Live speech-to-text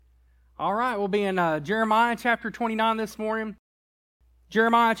All right, we'll be in Jeremiah chapter 29 this morning.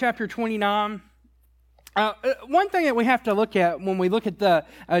 Jeremiah chapter 29. One thing that we have to look at when we look at the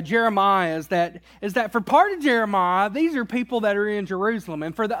Jeremiah is that for part of Jeremiah, these are people that are in Jerusalem.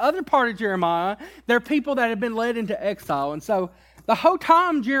 And for the other part of Jeremiah, they're people that have been led into exile. And so the whole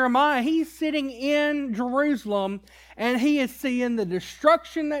time Jeremiah, he's sitting in Jerusalem and he is seeing the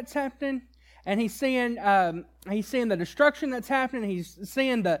destruction that's happening. And he's seeing the destruction that's happening. He's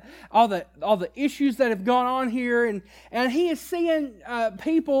seeing all the issues that have gone on here, and he is seeing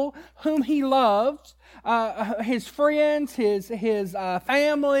people whom he loved, his friends, his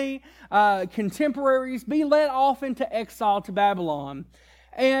family, contemporaries, be led off into exile to Babylon,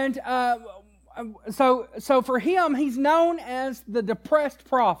 and so for him, he's known as the depressed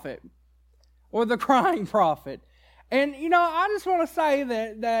prophet or the crying prophet. And, I just want to say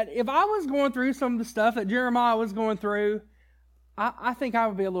that if I was going through some of the stuff that Jeremiah was going through, I think I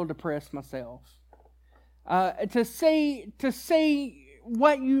would be a little depressed myself. To see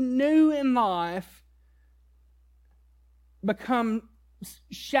what you knew in life become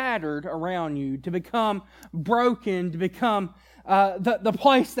shattered around you, to become broken, to become the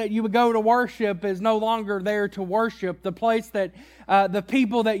place that you would go to worship is no longer there to worship. The place that the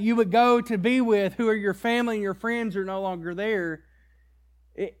people that you would go to be with, who are your family and your friends, are no longer there.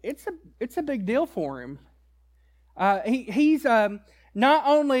 It's a big deal for him. He's not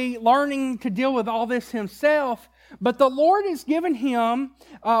only learning to deal with all this himself, but the Lord has given him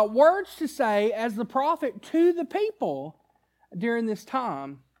words to say as the prophet to the people during this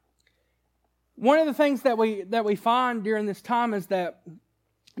time. One of the things that we find during this time is that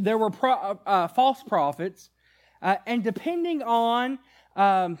there were false prophets, and depending on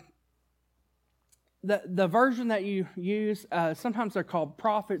the version that you use, sometimes they're called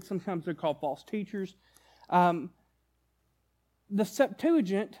prophets, sometimes they're called false teachers. The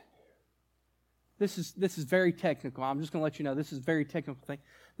Septuagint, this is very technical. I'm just going to let you know this is a very technical thing.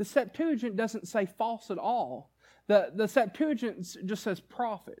 The Septuagint doesn't say false at all. The Septuagint just says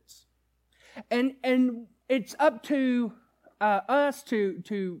prophets. And it's up to us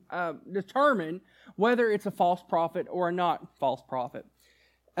to determine whether it's a false prophet or a not false prophet.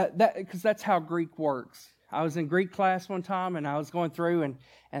 Because that's how Greek works. I was in Greek class one time and I was going through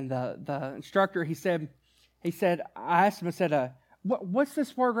and the instructor, he said, I asked him, I said, what's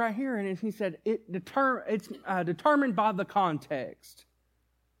this word right here? And he said, it's determined by the context.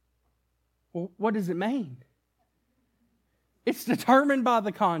 Well, what does it mean? It's determined by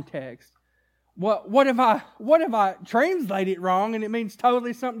the context. What if I translate it wrong and it means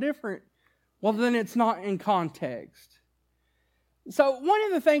totally something different? Well, then it's not in context. So one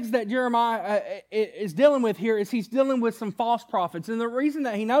of the things that Jeremiah is dealing with here is he's dealing with some false prophets. And the reason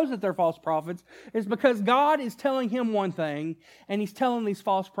that he knows that they're false prophets is because God is telling him one thing and he's telling these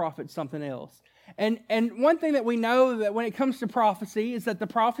false prophets something else. And one thing that we know that when it comes to prophecy is that the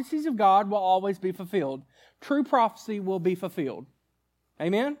prophecies of God will always be fulfilled. True prophecy will be fulfilled.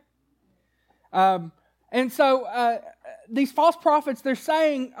 Amen? And so these false prophets, they're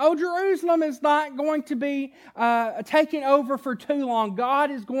saying, Jerusalem is not going to be taken over for too long.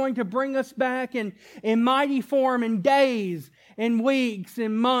 God is going to bring us back in mighty form in days, in weeks,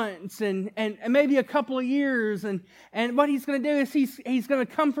 in months, and maybe a couple of years. And what he's going to do is he's going to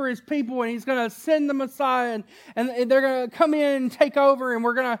come for his people, and he's going to send the Messiah, and they're going to come in and take over, and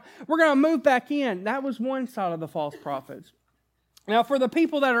we're going to move back in. That was one side of the false prophets. Now, for the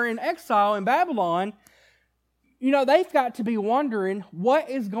people that are in exile in Babylon, they've got to be wondering what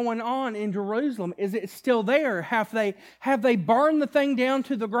is going on in Jerusalem. Is it still there? Have they burned the thing down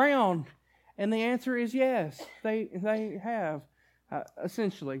to the ground? And the answer is yes, they have,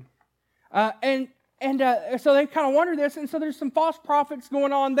 essentially. So they kind of wonder this, and so there's some false prophets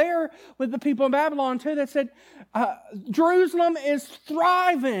going on there with the people in Babylon too that said, Jerusalem is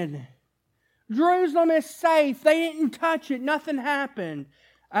thriving. Jerusalem is safe. They didn't touch it. Nothing happened.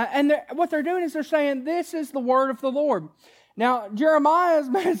 And what they're doing is they're saying, this is the word of the Lord. Now, Jeremiah's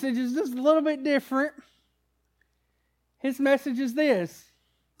message is just a little bit different. His message is this.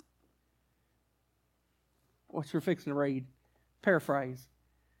 What you're fixing to read. Paraphrase.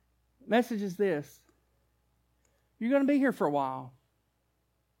 Message is this. You're going to be here for a while.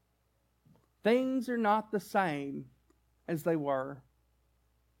 Things are not the same as they were.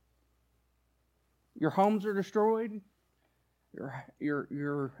 Your homes are destroyed.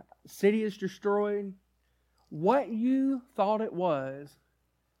 Your city is destroyed. What you thought it was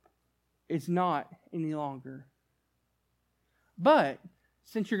is not any longer. But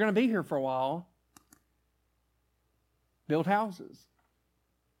since you're going to be here for a while, build houses,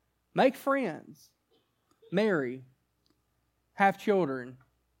 make friends, marry, have children,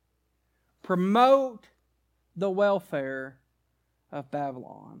 promote the welfare of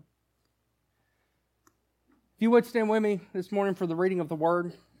Babylon. If you would stand with me this morning for the reading of the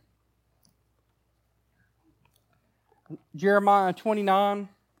Word. Jeremiah 29.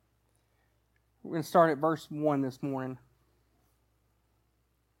 We're going to start at verse 1 this morning.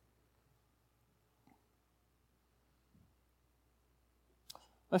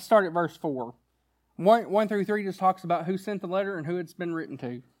 Let's start at verse 4. 1 through 3 just talks about who sent the letter and who it's been written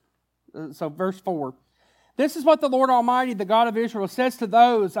to. So verse 4. This is what the Lord Almighty, the God of Israel, says to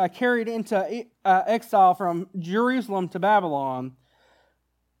those I carried into exile from Jerusalem to Babylon.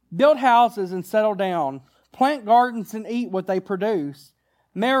 Build houses and settle down. Plant gardens and eat what they produce.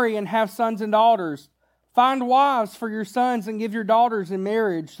 Marry and have sons and daughters. Find wives for your sons and give your daughters in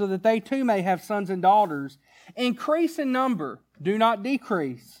marriage, so that they too may have sons and daughters. Increase in number, do not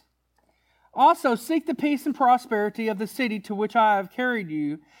decrease. Also seek the peace and prosperity of the city to which I have carried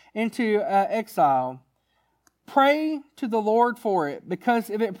you into exile. Pray to the Lord for it, because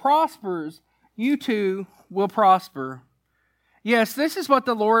if it prospers, you too will prosper. Yes, this is what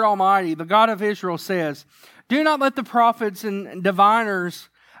the Lord Almighty, the God of Israel, says. Do not let the prophets and diviners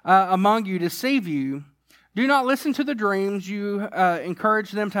among you deceive you. Do not listen to the dreams you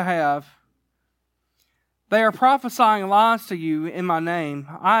encourage them to have. They are prophesying lies to you in my name.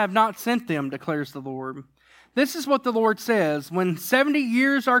 I have not sent them, declares the Lord. This is what the Lord says. When 70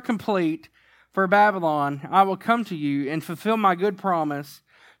 years are complete for Babylon, I will come to you and fulfill my good promise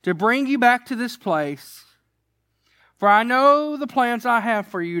to bring you back to this place. For I know the plans I have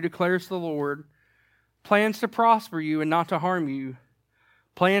for you, declares the Lord. Plans to prosper you and not to harm you.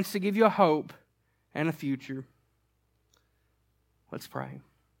 Plans to give you a hope and a future. Let's pray.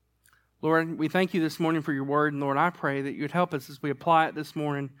 Lord, we thank you this morning for your word. And Lord, I pray that you would help us as we apply it this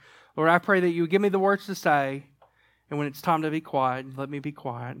morning. Lord, I pray that you would give me the words to say. And when it's time to be quiet, let me be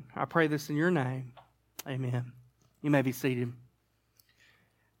quiet. I pray this in your name. Amen. You may be seated.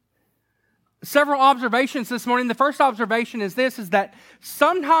 Several observations this morning. The first observation is this, is that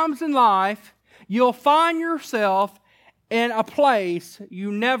sometimes in life, you'll find yourself in a place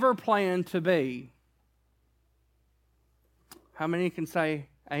you never planned to be. How many can say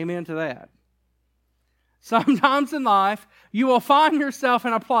amen to that? Sometimes in life, you will find yourself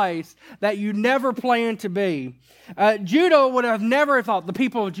in a place that you never planned to be. Judah would have never thought, the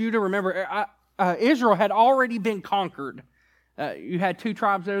people of Judah, remember, Israel had already been conquered. You had two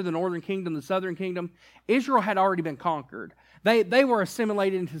tribes there, the northern kingdom, the southern kingdom. Israel had already been conquered. They were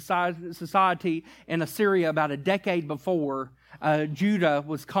assimilated into society in Assyria about a decade before Judah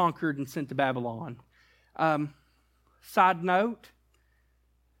was conquered and sent to Babylon. Side note,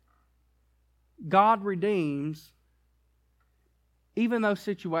 God redeems even those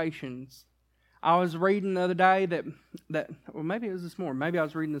situations. I was reading the other day or maybe it was this morning, maybe I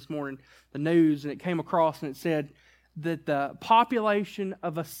was reading this morning the news, and it came across and it said that the population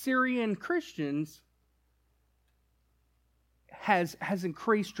of Assyrian Christians has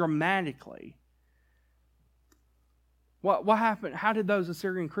increased dramatically. What happened? How did those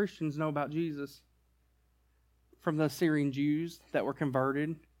Assyrian Christians know about Jesus? From the Assyrian Jews that were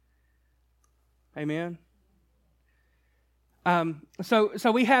converted. Amen.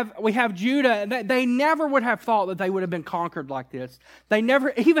 So we have Judah. They never would have thought that they would have been conquered like this. They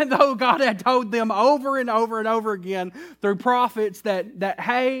never, even though God had told them over and over and over again through prophets that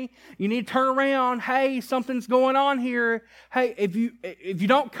hey, you need to turn around. Hey, something's going on here. Hey, if you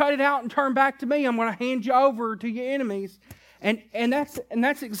don't cut it out and turn back to me, I'm going to hand you over to your enemies. And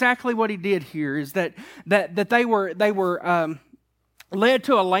that's exactly what he did here. Is that they were led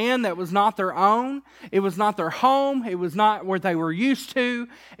to a land that was not their own. It was not their home. It was not where they were used to.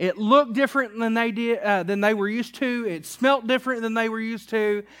 It looked different than they were used to. It smelt different than they were used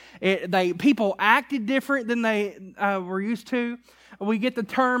to. People acted different than they were used to. We get the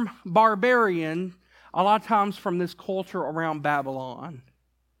term barbarian a lot of times from this culture around Babylon.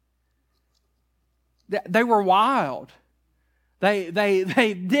 They were wild. They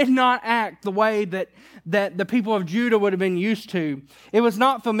did not act the way that the people of Judah would have been used to. It was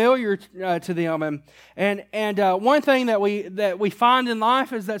not familiar to them. And one thing that we find in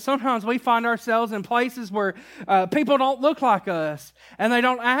life is that sometimes we find ourselves in places where people don't look like us, and they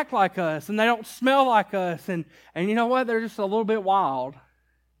don't act like us, and they don't smell like us, and you know what? They're just a little bit wild.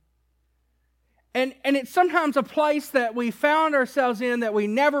 And it's sometimes a place that we found ourselves in that we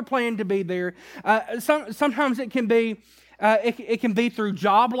never planned to be there. Sometimes it can be. It can be through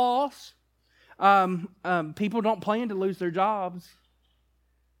job loss. People don't plan to lose their jobs.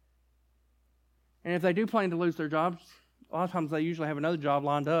 And if they do plan to lose their jobs, a lot of times they usually have another job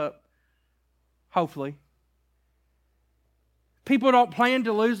lined up. Hopefully. People don't plan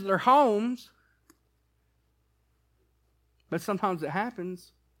to lose their homes, but sometimes it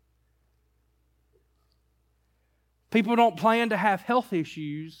happens. People don't plan to have health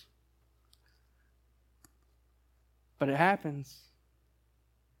issues, but it happens.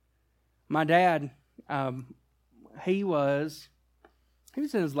 My dad, he was in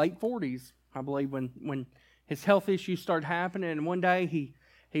his late 40s, I believe, when his health issues started happening. And one day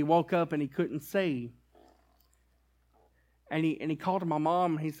he woke up and he couldn't see. And he called to my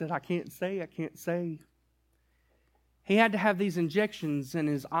mom and he said, I can't see. He had to have these injections in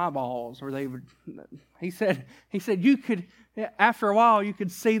his eyeballs, or he said you could, after a while, you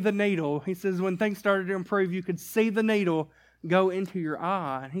could see the needle. He says when things started to improve, you could see the needle go into your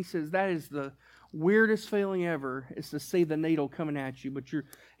eye. And he says that is the weirdest feeling ever, is to see the needle coming at you. But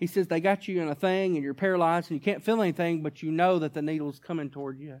he says they got you in a thing and you're paralyzed and you can't feel anything, but you know that the needle's coming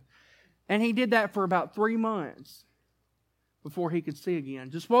toward you. And he did that for about 3 months before he could see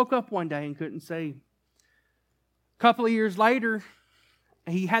again. Just woke up one day and couldn't see. A couple of years later,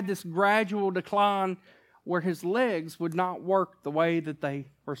 he had this gradual decline where his legs would not work the way that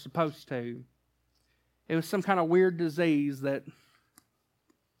they were supposed to. It was some kind of weird disease that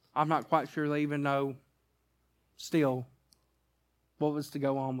I'm not quite sure they even know still what was to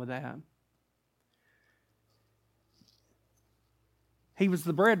go on with that. He was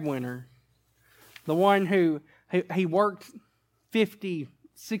the breadwinner, the one who he worked 50,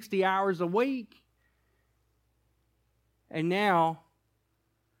 60 hours a week. And now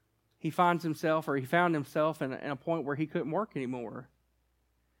he found himself in a point where he couldn't work anymore.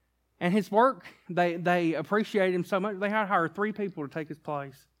 And his work, they appreciated him so much, they had to hire 3 people to take his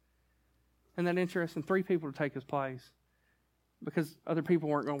place. Isn't that interesting? 3 people to take his place. Because other people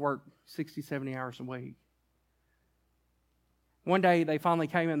weren't going to work 60, 70 hours a week. One day they finally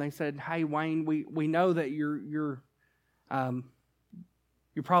came in and they said, hey, Wayne, we know that you're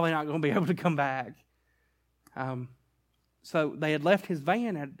probably not going to be able to come back. So they had left his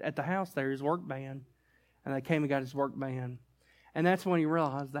van at the house there, his work van, and they came and got his work van. And that's when he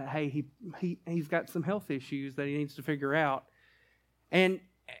realized that, hey, he's got some health issues that he needs to figure out. And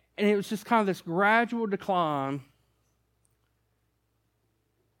it was just kind of this gradual decline.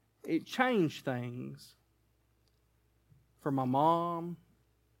 It changed things for my mom,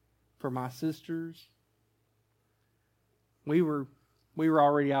 for my sisters. We were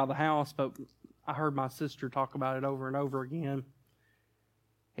already out of the house, but I heard my sister talk about it over and over again.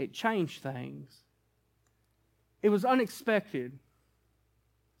 It changed things. It was unexpected,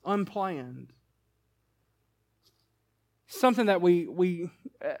 unplanned. Something that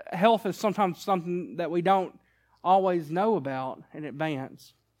health is sometimes something that we don't always know about in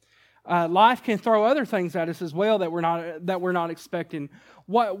advance. Life can throw other things at us as well that we're not expecting.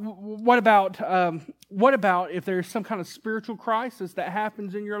 What about if there's some kind of spiritual crisis that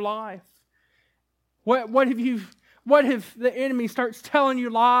happens in your life? What if the enemy starts telling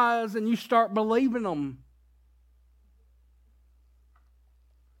you lies and you start believing them?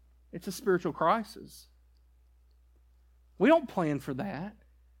 It's a spiritual crisis. We don't plan for that.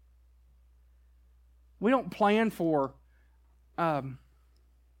 We don't plan for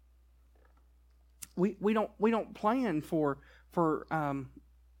we don't plan for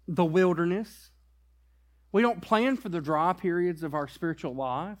the wilderness. We don't plan for the dry periods of our spiritual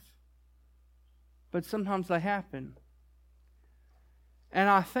life. But sometimes they happen. And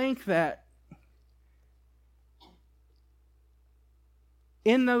I think that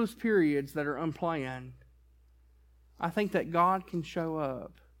in those periods that are unplanned, I think that God can show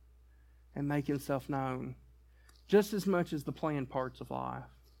up and make Himself known just as much as the planned parts of life.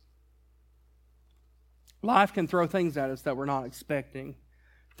 Life can throw things at us that we're not expecting,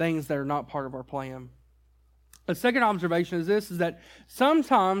 things that are not part of our plan. The second observation is this, is that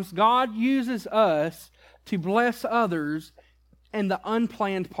sometimes God uses us to bless others in the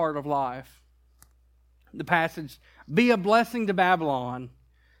unplanned part of life. The passage, be a blessing to Babylon.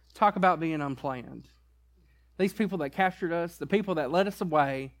 Talk about being unplanned. These people that captured us, the people that led us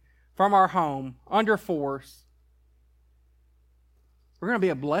away from our home under force, we're going to be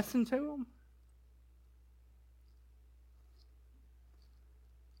a blessing to them?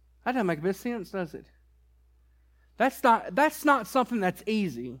 That doesn't make a bit of sense, does it? That's not something that's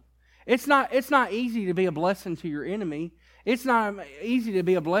easy. It's not easy to be a blessing to your enemy. It's not easy to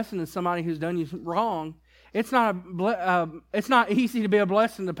be a blessing to somebody who's done you wrong. It's not easy to be a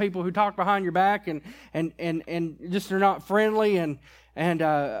blessing to people who talk behind your back and just are not friendly and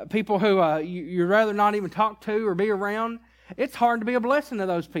people who you'd rather not even talk to or be around. It's hard to be a blessing to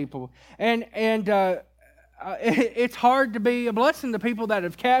those people. And it's hard to be a blessing to people that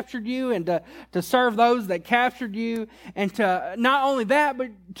have captured you, and to serve those that captured you, and to not only that, but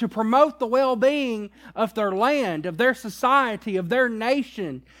to promote the well-being of their land, of their society, of their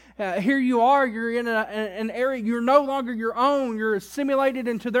nation. Here you are, you're in an area, you're no longer your own, you're assimilated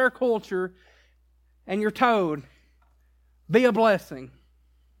into their culture, and you're told, be a blessing.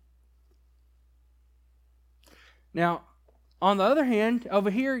 Now, on the other hand,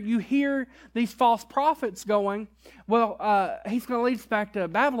 over here, you hear these false prophets going, well, he's going to lead us back to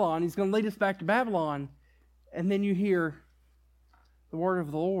Babylon. He's going to lead us back to Babylon. And then you hear the word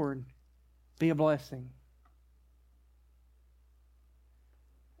of the Lord, be a blessing.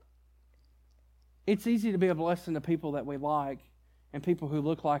 It's easy to be a blessing to people that we like, and people who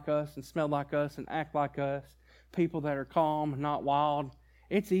look like us and smell like us and act like us, people that are calm and not wild.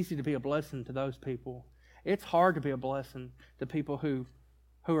 It's easy to be a blessing to those people. It's hard to be a blessing to people who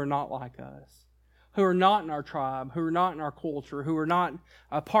are not like us, who are not in our tribe, who are not in our culture, who are not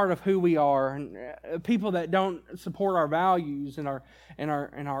a part of who we are, and people that don't support our values and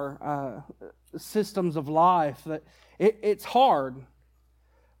our systems of life. That it's hard.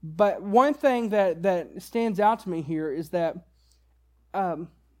 But one thing that stands out to me here is that the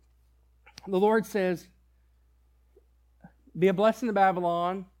Lord says, be a blessing to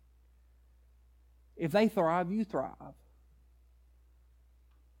Babylon. If they thrive, you thrive.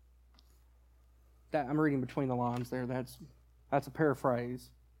 That, I'm reading between the lines there. That's a paraphrase.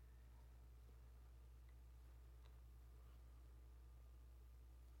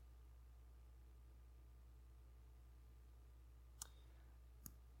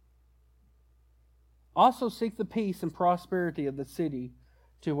 Also seek the peace and prosperity of the city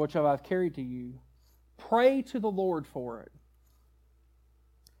to which I have carried to you. Pray to the Lord for it.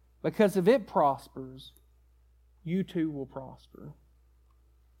 Because if it prospers, you too will prosper.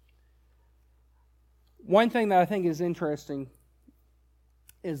 One thing that I think is interesting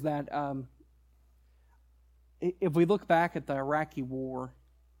is that if we look back at the Iraqi war,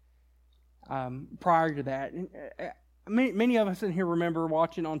 prior to that, many of us in here remember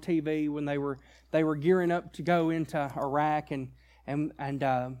watching on TV when they were gearing up to go into Iraq, and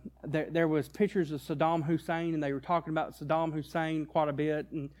there was pictures of Saddam Hussein, and they were talking about Saddam Hussein quite a bit,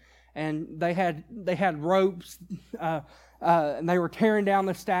 and they had ropes, and they were tearing down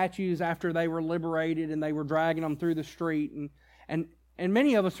the statues after they were liberated, and they were dragging them through the street, and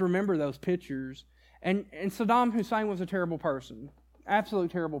many of us remember those pictures. And Saddam Hussein was a terrible person, absolutely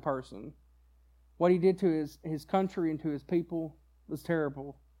terrible person. What he did to his country and to his people was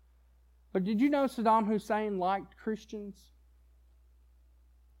terrible. But did you know Saddam Hussein liked Christians?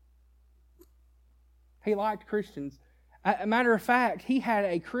 He liked Christians. A matter of fact, he had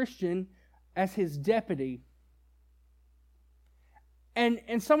a Christian as his deputy.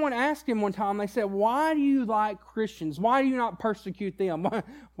 And someone asked him one time, they said, why do you like Christians? Why do you not persecute them?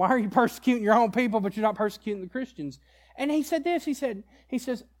 Why are you persecuting your own people, but you're not persecuting the Christians? And he said this, he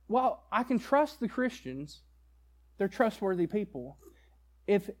says, well, I can trust the Christians. They're trustworthy people.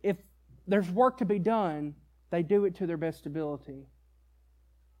 If there's work to be done, they do it to their best ability.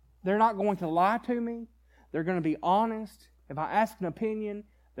 They're not going to lie to me. They're going to be honest. If I ask an opinion,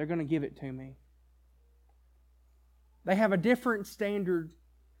 they're going to give it to me. They have a different standard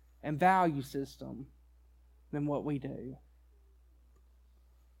and value system than what we do.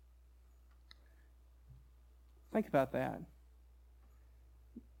 Think about that.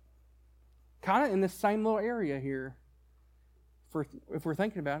 Kind of in this same little area here, if we're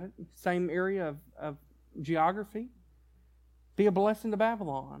thinking about it, same area of geography, be a blessing to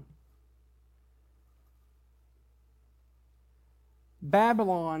Babylon.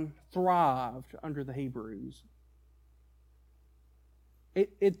 Babylon thrived under the Hebrews.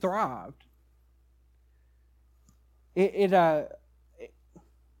 It thrived. They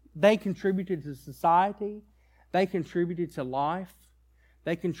contributed to society. They contributed to life.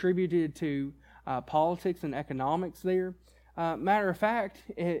 They contributed to politics and economics there. Matter of fact,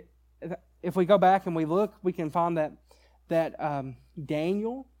 if we go back and we look, we can find that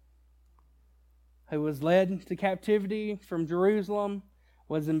Daniel, who was led into captivity from Jerusalem,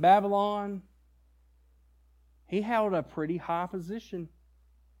 was in Babylon. He held a pretty high position.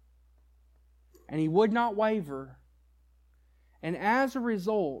 And he would not waver. And as a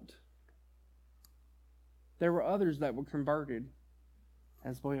result, there were others that were converted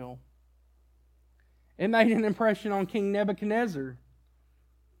as well. It made an impression on King Nebuchadnezzar.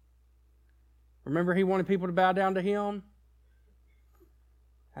 Remember, he wanted people to bow down to him?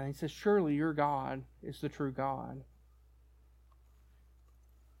 And he says, surely your God is the true God.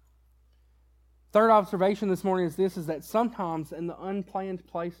 Third observation this morning is that sometimes in the unplanned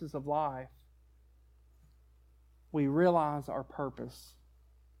places of life, we realize our purpose.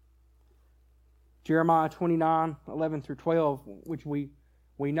 Jeremiah 29:11-12, which we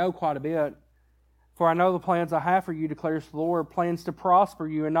know quite a bit. For I know the plans I have for you, declares the Lord, plans to prosper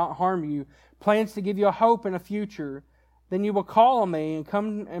you and not harm you, plans to give you a hope and a future. Then you will call on me and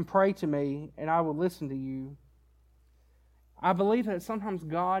come and pray to me, and I will listen to you. I believe that sometimes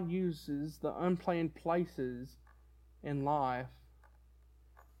God uses the unplanned places in life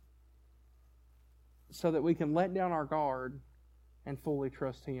so that we can let down our guard and fully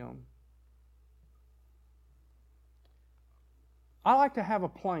trust Him. I like to have a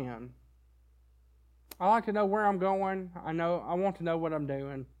plan. I like to know where I'm going. I want to know what I'm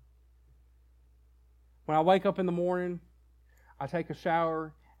doing. When I wake up in the morning, I take a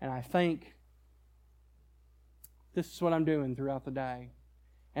shower and I think, this is what I'm doing throughout the day.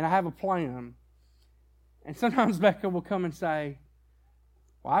 And I have a plan. And sometimes Becca will come and say,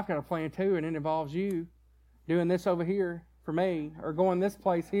 well, I've got a plan too, and it involves you doing this over here for me, or going this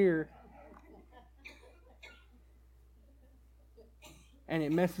place here. And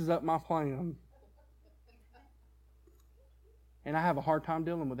it messes up my plan. And I have a hard time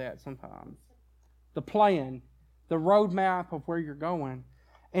dealing with that sometimes. The plan, the roadmap of where you're going.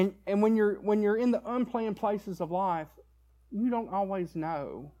 And when you're in the unplanned places of life, you don't always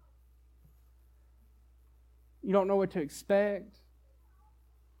know. You don't know what to expect.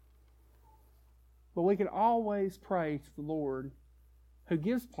 But we can always pray to the Lord, who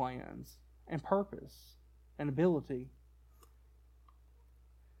gives plans and purpose and ability.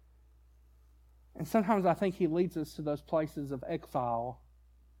 And sometimes I think He leads us to those places of exile,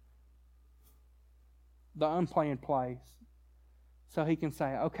 the unplanned place, so He can say,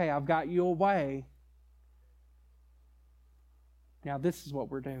 okay, I've got you away. Now this is what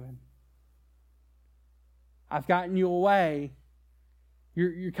we're doing. I've gotten you away.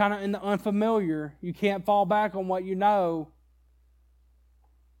 You're kind of in the unfamiliar. You can't fall back on what you know.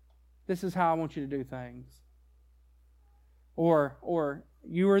 This is how I want you to do things. Or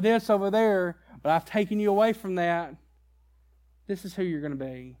you were this over there, but I've taken you away from that. This is who you're going to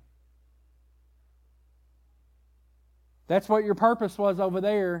be. That's what your purpose was over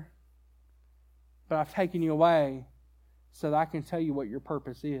there, but I've taken you away so that I can tell you what your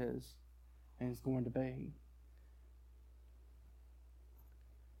purpose is and is going to be.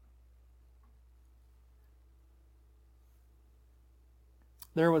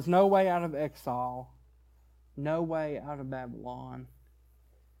 There was no way out of exile, no way out of Babylon,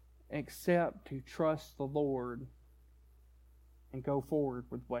 except to trust the Lord and go forward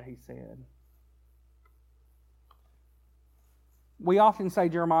with what He said. We often say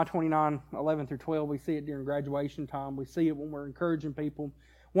Jeremiah 29:11-12. We see it during graduation time. We see it when we're encouraging people.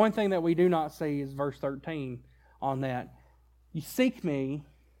 One thing that we do not see is verse 13 on that. You seek me,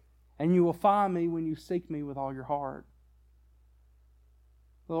 and you will find me when you seek me with all your heart.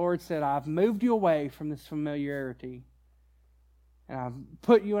 The Lord said, I've moved you away from this familiarity, and I've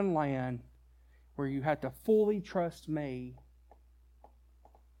put you in land where you have to fully trust me.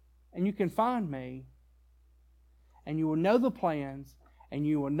 And you can find me, and you will know the plans, and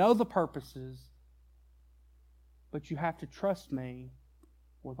you will know the purposes, but you have to trust me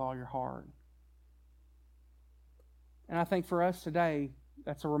with all your heart. And I think for us today,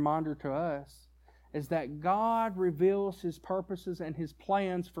 that's a reminder to us, is that God reveals His purposes and His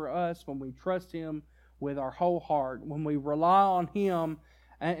plans for us when we trust Him with our whole heart, when we rely on Him.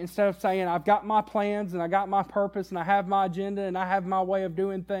 And instead of saying, I've got my plans and I got my purpose and I have my agenda and I have my way of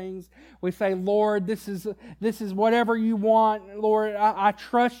doing things, we say, Lord, this is whatever you want. Lord, I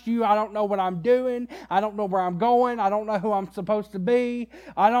trust you. I don't know what I'm doing. I don't know where I'm going. I don't know who I'm supposed to be.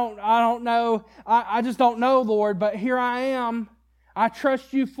 I don't know. I just don't know, Lord, but here I am. I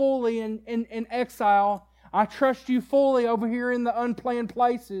trust you fully in exile. I trust you fully over here in the unplanned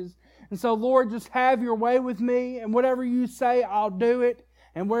places. And so, Lord, just have your way with me. And whatever you say, I'll do it.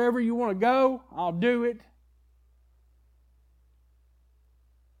 And wherever you want to go, I'll do it.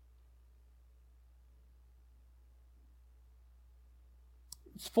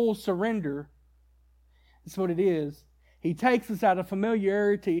 It's full surrender. That's what it is. He takes us out of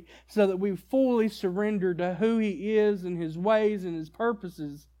familiarity so that we fully surrender to who He is and His ways and His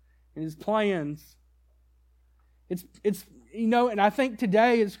purposes and His plans. It's and I think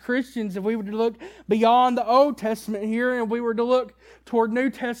today as Christians, if we were to look beyond the Old Testament here and we were to look toward New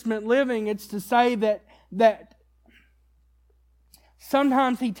Testament living, it's to say that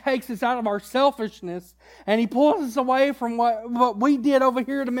sometimes He takes us out of our selfishness and He pulls us away from what we did over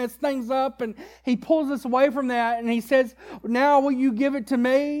here to mess things up, and He pulls us away from that and He says, now will you give it to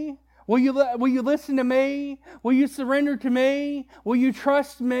me? Will you listen to me? Will you surrender to me? Will you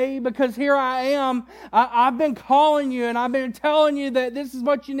trust me? Because here I am. I've been calling you and I've been telling you that this is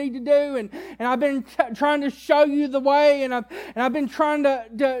what you need to do. And I've been trying to show you the way. And I've been trying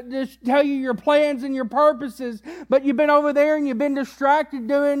to tell you your plans and your purposes. But you've been over there and you've been distracted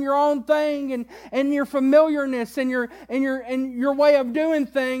doing your own thing and your familiarness and your way of doing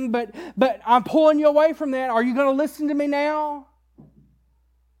things. But I'm pulling you away from that. Are you going to listen to me now?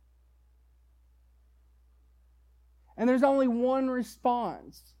 And there's only one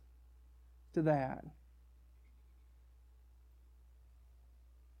response to that.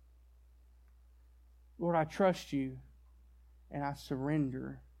 Lord, I trust you and I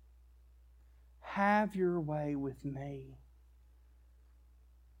surrender. Have your way with me.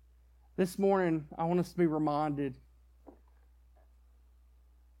 This morning, I want us to be reminded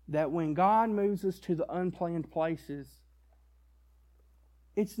that when God moves us to the unplanned places,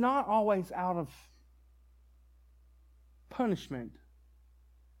 it's not always out of punishment.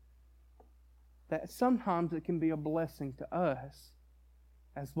 That sometimes it can be a blessing to us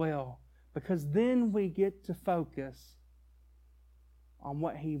as well, because then we get to focus on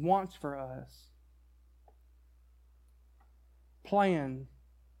what He wants for us. Plan.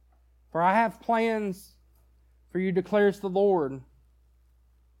 For I have plans for you, declares the Lord.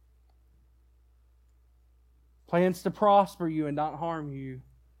 Plans to prosper you and not harm you.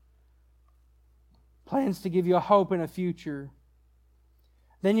 Plans to give you a hope and a future.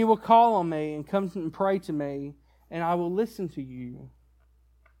 Then you will call on me and come and pray to me, and I will listen to you.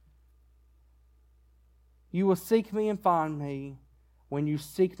 You will seek me and find me when you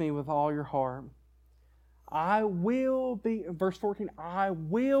seek me with all your heart. I will be, verse 14, I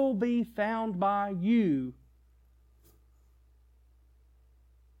will be found by you,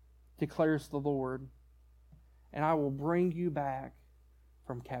 declares the Lord, and I will bring you back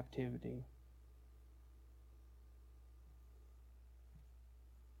from captivity.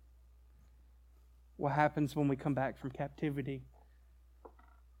 What happens when we come back from captivity?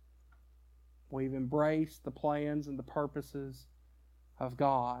 We've embraced the plans and the purposes of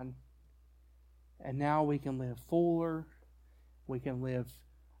God. And now we can live fuller. We can live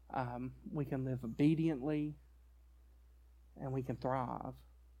obediently. And we can thrive.